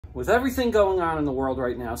with everything going on in the world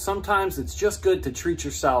right now, sometimes it's just good to treat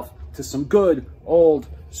yourself to some good old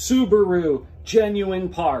Subaru genuine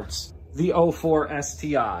parts. The 04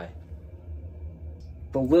 STI.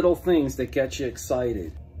 The little things that get you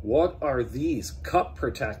excited. What are these? Cup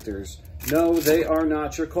protectors. No, they are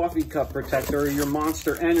not your coffee cup protector or your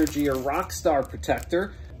Monster Energy or Rockstar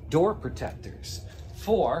protector. Door protectors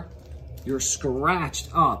for your scratched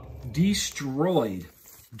up, destroyed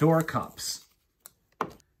door cups.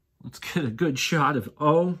 Let's get a good shot of,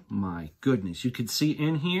 oh my goodness. You can see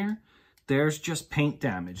in here, there's just paint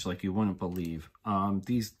damage like you wouldn't believe.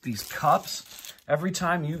 These cups, every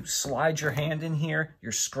time you slide your hand in here,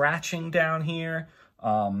 you're scratching down here.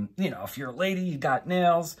 You know, if you're a lady, you got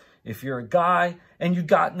nails. If you're a guy and you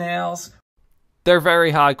got nails. They're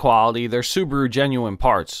very high quality. They're Subaru genuine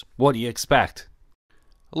parts. What do you expect?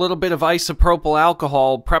 A little bit of isopropyl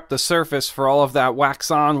alcohol prep the surface for all of that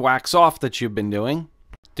wax on, wax off that you've been doing.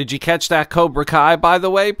 Did you catch that Cobra Kai, by the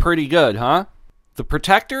way? Pretty good, huh? The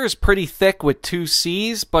protector is pretty thick with 2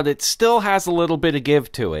 C's, but it still has a little bit of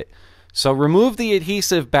give to it. So remove the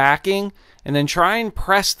adhesive backing and then try and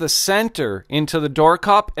press the center into the door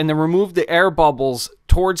cup and then remove the air bubbles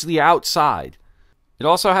towards the outside. It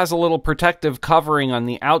also has a little protective covering on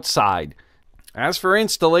the outside. As for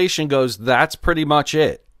installation goes, that's pretty much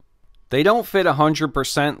it. They don't fit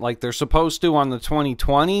 100% like they're supposed to on the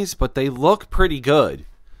 2020s, but they look pretty good.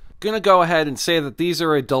 Gonna go ahead and say that these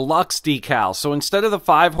are a deluxe decal, so instead of the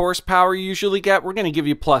 5 horsepower you usually get, we're gonna give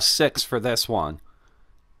you +6 for this one.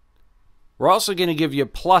 We're also gonna give you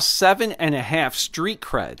 +7.5 street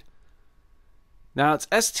cred. Now it's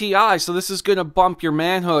STI, so this is gonna bump your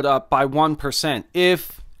manhood up by 1%,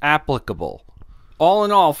 if applicable. All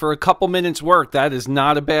in all, for a couple minutes work, that is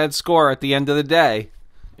not a bad score at the end of the day.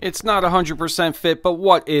 It's not 100% fit, but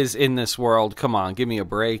what is in this world? Come on, give me a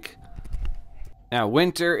break. Now,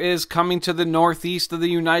 winter is coming to the northeast of the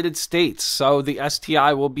United States, so the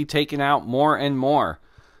STI will be taken out more and more.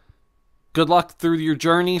 Good luck through your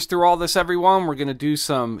journeys through all this, everyone. We're going to do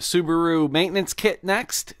some Subaru maintenance kit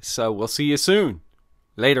next, so we'll see you soon.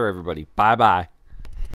 Later, everybody. Bye-bye.